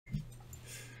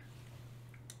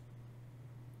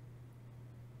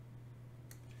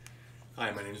Hi,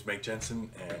 my name is Mike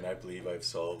Jensen, and I believe I've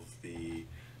solved the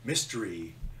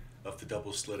mystery of the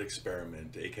double slit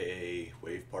experiment, aka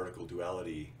wave-particle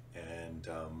duality. And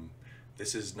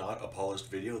this is not a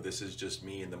polished video. This is just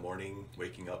me in the morning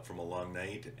waking up from a long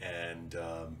night and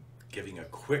giving a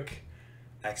quick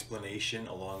explanation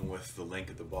along with the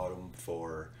link at the bottom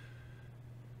for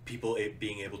people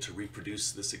being able to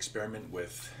reproduce this experiment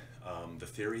with the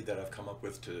theory that I've come up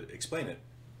with to explain it.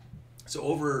 So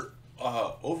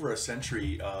over a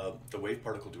century, the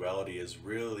wave-particle duality has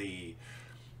really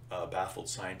baffled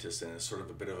scientists, and is sort of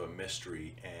a bit of a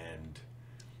mystery. And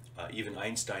even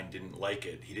Einstein didn't like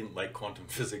it. He didn't like quantum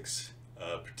physics,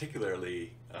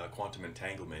 particularly quantum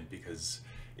entanglement, because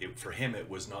for him it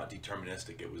was not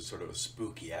deterministic. It was sort of a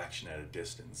spooky action at a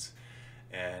distance.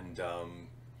 And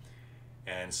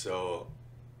so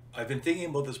I've been thinking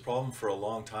about this problem for a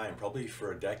long time, probably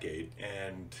for a decade,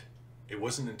 and it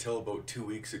wasn't until about 2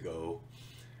 weeks ago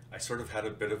I sort of had a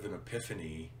bit of an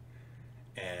epiphany,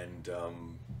 and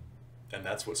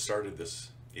that's what started this.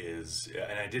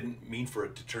 And I didn't mean for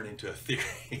it to turn into a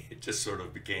theory. It just sort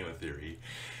of became a theory.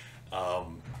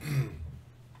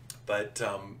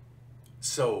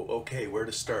 So okay, where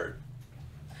to start?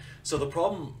 So the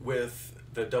problem with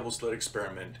the double slit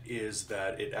experiment is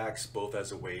that it acts both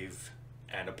as a wave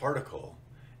and a particle,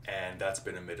 and that's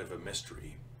been a bit of a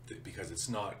mystery because it's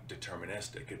not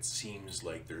deterministic. It seems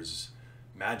like there's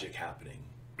magic happening.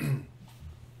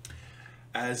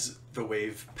 As the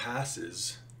wave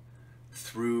passes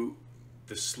through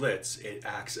the slits, it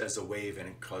acts as a wave and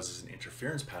it causes an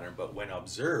interference pattern, but when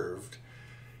observed,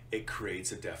 it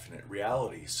creates a definite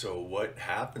reality. So what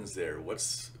happens there?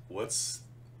 What's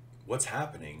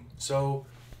happening? So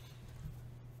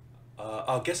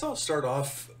I guess I'll start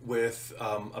off with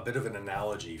a bit of an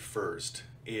analogy first.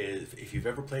 If you've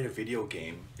ever played a video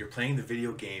game, you're playing the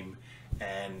video game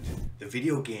and the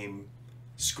video game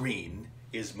screen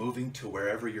is moving to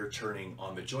wherever you're turning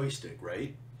on the joystick,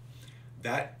 right?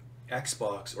 That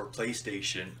Xbox or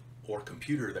PlayStation or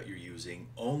computer that you're using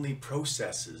only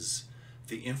processes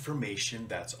the information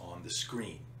that's on the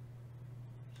screen.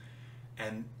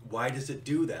 And why does it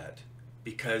do that?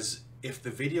 Because if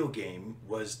the video game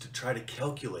was to try to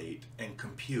calculate and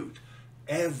compute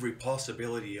every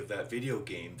possibility of that video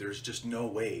game, there's just no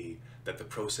way that the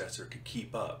processor could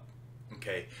keep up,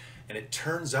 okay? And it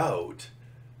turns out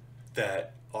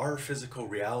that our physical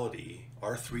reality,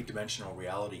 our three-dimensional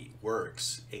reality,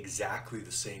 works exactly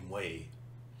the same way.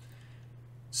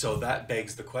 So that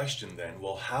begs the question then,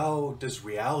 well, how does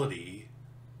reality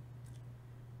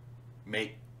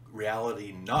make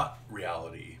reality not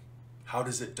reality? How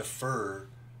does it defer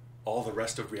all the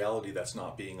rest of reality that's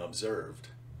not being observed?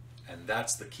 And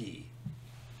that's the key.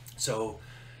 So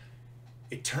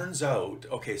it turns out,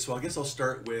 okay, so I guess I'll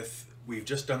start with, we've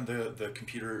just done the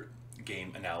computer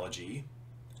game analogy.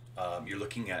 You're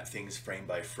looking at things frame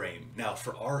by frame. Now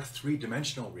for our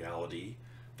three-dimensional reality,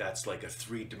 that's like a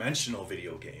three-dimensional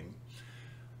video game,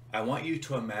 I want you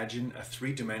to imagine a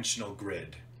three-dimensional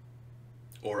grid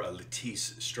or a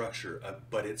lattice structure,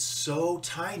 but it's so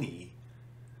tiny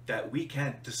that we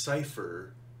can't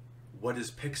decipher what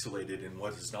is pixelated and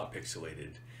what is not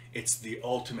pixelated. It's the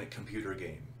ultimate computer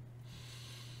game.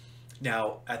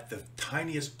 Now, at the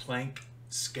tiniest Planck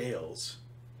scales,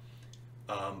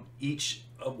 each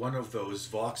one of those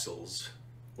voxels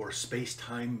or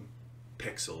space-time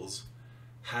pixels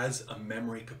has a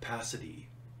memory capacity.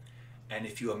 And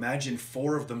if you imagine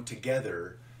 4 of them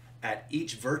together, at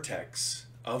each vertex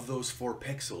of those 4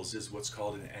 pixels is what's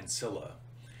called an ancilla.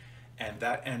 And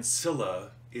that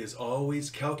ancilla is always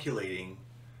calculating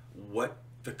what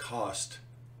the cost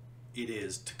it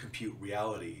is to compute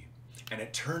reality. And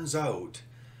it turns out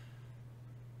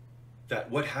that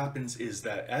what happens is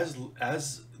that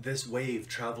as this wave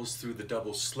travels through the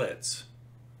double slits,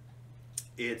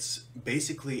 it's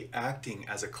basically acting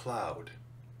as a cloud.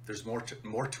 There's more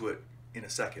to it in a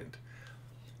second.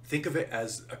 Think of it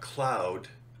as a cloud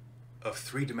of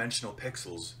three-dimensional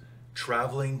pixels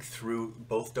traveling through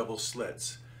both double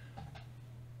slits.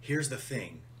 Here's the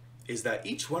thing, is that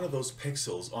each one of those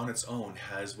pixels on its own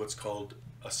has what's called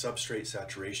a substrate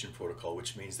saturation protocol,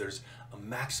 which means there's a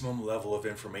maximum level of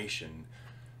information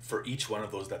for each one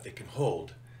of those that they can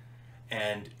hold.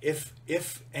 And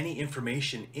if any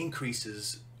information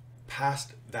increases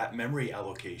past that memory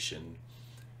allocation,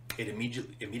 it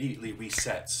immediately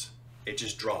resets. It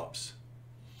just drops.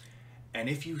 And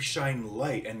if you shine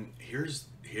light, and here's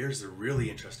a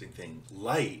really interesting thing,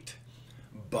 light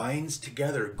binds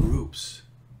together groups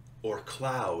or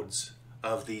clouds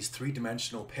of these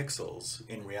three-dimensional pixels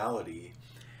in reality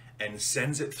and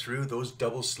sends it through those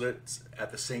double slits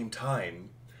at the same time,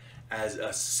 as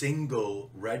a single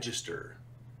register,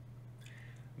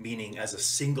 meaning as a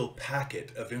single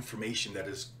packet of information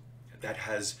that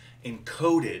has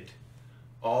encoded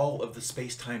all of the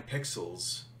space-time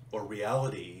pixels or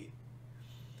reality,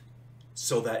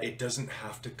 so that it doesn't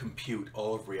have to compute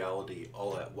all of reality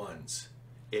all at once.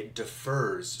 It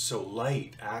defers, so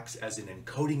light acts as an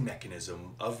encoding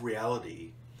mechanism of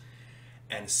reality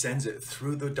and sends it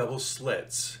through the double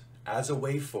slits as a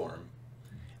waveform,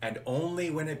 and only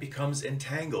when it becomes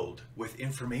entangled with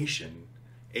information,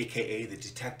 aka the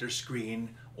detector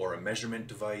screen or a measurement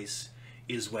device,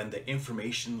 is when the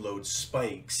information load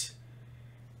spikes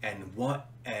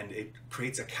and it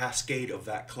creates a cascade of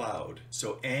that cloud.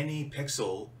 So any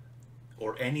pixel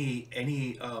or any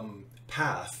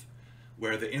path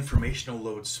where the informational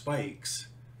load spikes,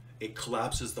 it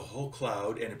collapses the whole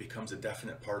cloud and it becomes a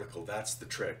definite particle. That's the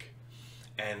trick.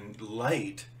 And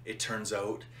light, it turns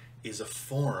out, is a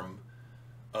form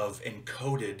of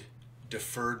encoded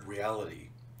deferred reality.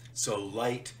 So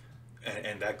light,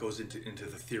 and that goes into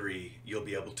the theory, you'll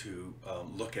be able to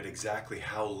look at exactly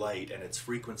how light and its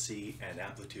frequency and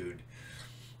amplitude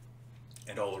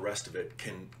and all the rest of it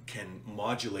can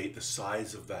modulate the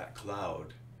size of that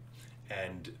cloud,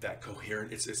 and that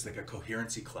coherent, it's like a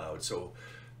coherency cloud. So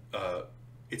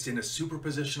it's in a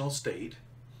superpositional state.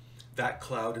 That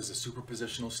cloud is a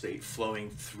superpositional state flowing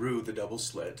through the double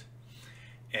slit,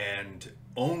 and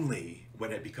only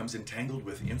when it becomes entangled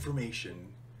with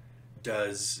information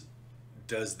does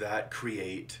that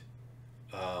create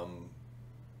a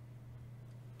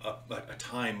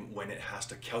time when it has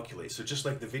to calculate. So just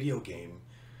like the video game,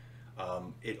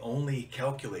 it only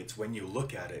calculates when you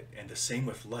look at it, and the same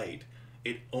with light.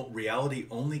 Reality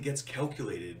only gets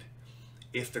calculated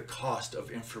if the cost of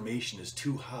information is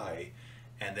too high,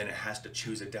 and then it has to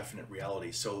choose a definite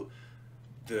reality. So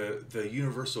the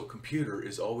universal computer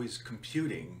is always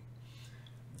computing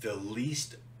the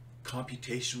least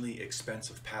computationally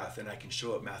expensive path, and I can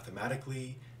show it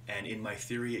mathematically, and in my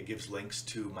theory it gives links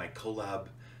to my collab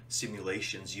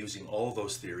simulations using all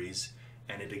those theories,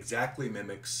 and it exactly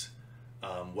mimics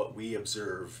what we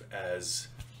observe as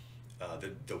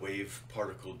the wave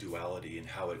particle duality and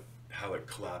how it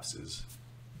collapses.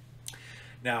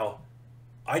 Now,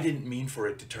 I didn't mean for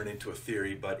it to turn into a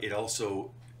theory, but it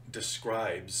also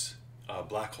describes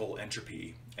black hole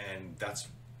entropy, and that's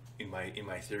in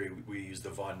my theory. We use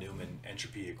the von Neumann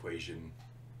entropy equation,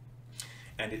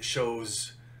 and it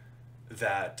shows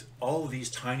that all of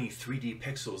these tiny 3D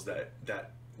pixels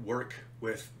that work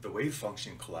with the wave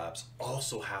function collapse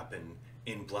also happen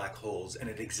in black holes, and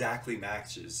it exactly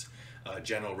matches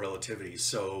general relativity.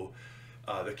 So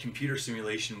the computer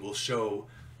simulation will show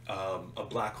a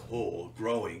black hole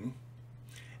growing,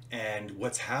 and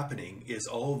what's happening is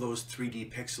all of those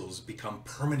 3D pixels become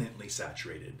permanently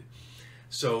saturated.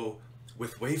 So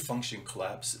with wave function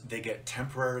collapse, they get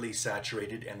temporarily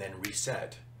saturated and then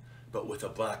reset. But with a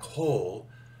black hole,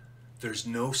 there's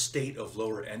no state of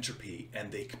lower entropy,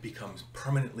 and they become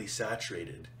permanently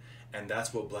saturated. And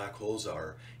that's what black holes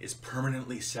are, is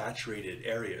permanently saturated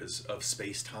areas of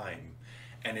space-time.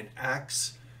 And it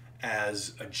acts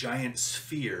as a giant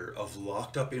sphere of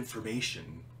locked up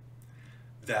information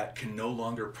that can no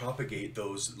longer propagate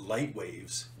those light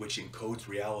waves, which encodes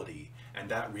reality, and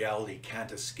that reality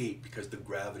can't escape because the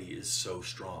gravity is so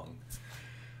strong.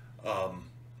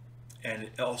 And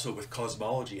also with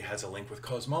cosmology, it has a link with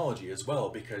cosmology as well,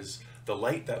 because the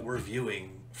light that we're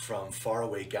viewing from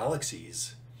faraway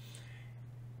galaxies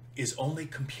is only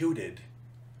computed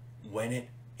when it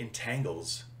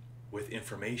entangles with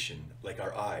information, like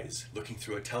our eyes looking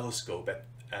through a telescope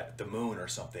at the moon or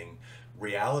something.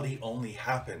 Reality only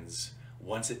happens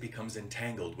once it becomes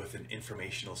entangled with an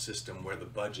informational system where the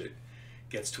budget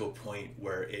gets to a point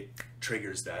where it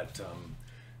triggers that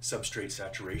substrate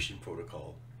saturation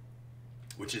protocol,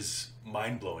 which is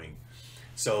mind-blowing.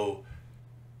 So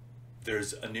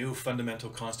there's a new fundamental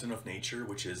constant of nature,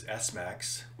 which is S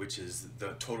max, which is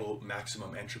the total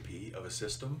maximum entropy of a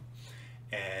system.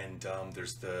 And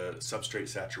there's the substrate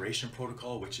saturation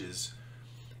protocol, which is,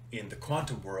 in the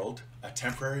quantum world, a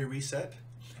temporary reset,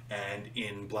 and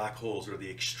in black holes, or the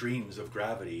extremes of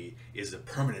gravity, is a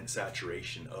permanent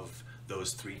saturation of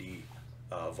those 3D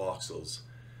voxels.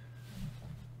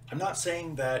 I'm not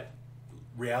saying that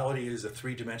reality is a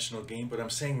three-dimensional game, but I'm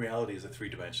saying reality is a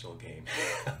three-dimensional game.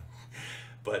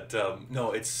 But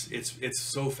no, it's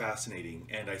so fascinating,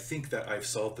 and I think that I've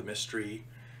solved the mystery.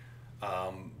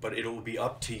 But it will be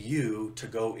up to you to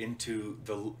go into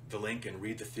the link and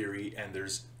read the theory, and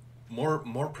there's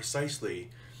more precisely,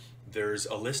 there's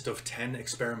a list of 10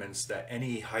 experiments that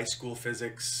any high school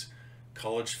physics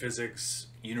college physics,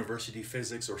 university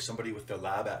physics, or somebody with their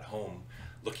lab at home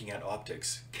looking at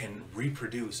optics can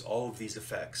reproduce all of these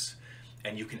effects.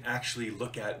 And you can actually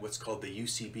look at what's called the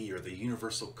UCB, or the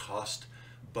universal cost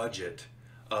budget,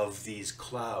 of these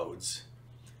clouds,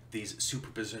 these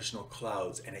superpositional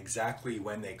clouds, and exactly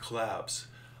when they collapse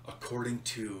according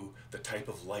to the type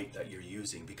of light that you're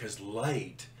using. Because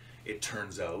light, it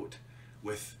turns out,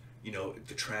 with, you know,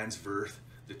 the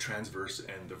transverse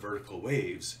and the vertical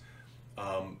waves,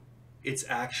 it's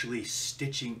actually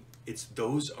stitching.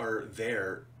 Those are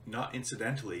there not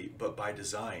incidentally, but by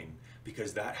design,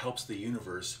 because that helps the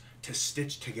universe to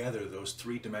stitch together those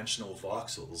three-dimensional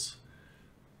voxels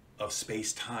of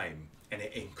space-time, and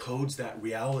it encodes that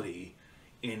reality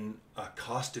in a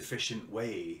cost-efficient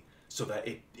way so that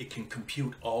it can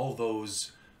compute all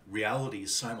those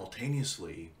realities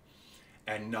simultaneously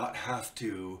and not have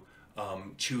to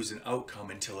choose an outcome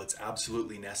until it's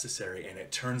absolutely necessary. And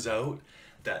it turns out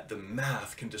that the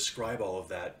math can describe all of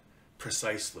that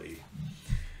precisely.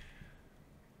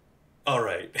 All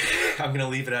right, I'm gonna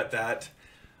leave it at that.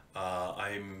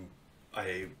 I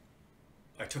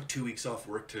took 2 weeks off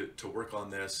work to work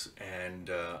on this, and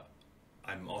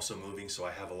I'm also moving, so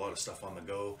I have a lot of stuff on the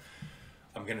go.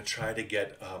 I'm gonna try to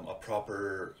get a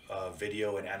proper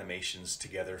video and animations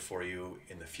together for you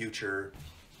in the future,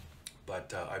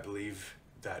 but I believe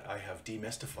that I have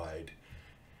demystified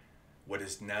what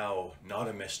is now not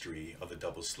a mystery of the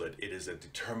double slit. It is a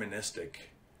deterministic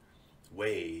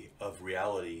way of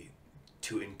reality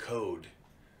to encode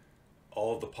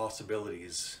all of the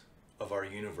possibilities of our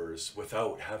universe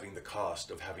without having the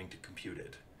cost of having to compute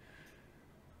it.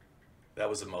 That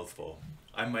was a mouthful.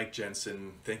 I'm Mike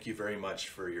Jensen. Thank you very much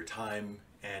for your time,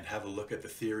 and have a look at the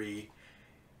theory.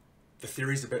 The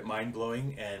theory's a bit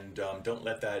mind-blowing, and don't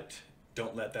let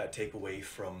that take away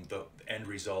from the end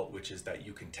result, which is that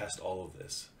you can test all of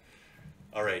this.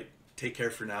 All right, take care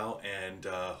for now, and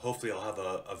hopefully I'll have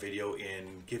a video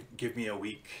in, give me a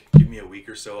week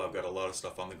or so. I've got a lot of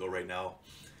stuff on the go right now.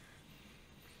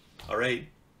 All right,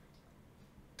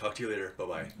 talk to you later.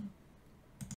 Bye-bye.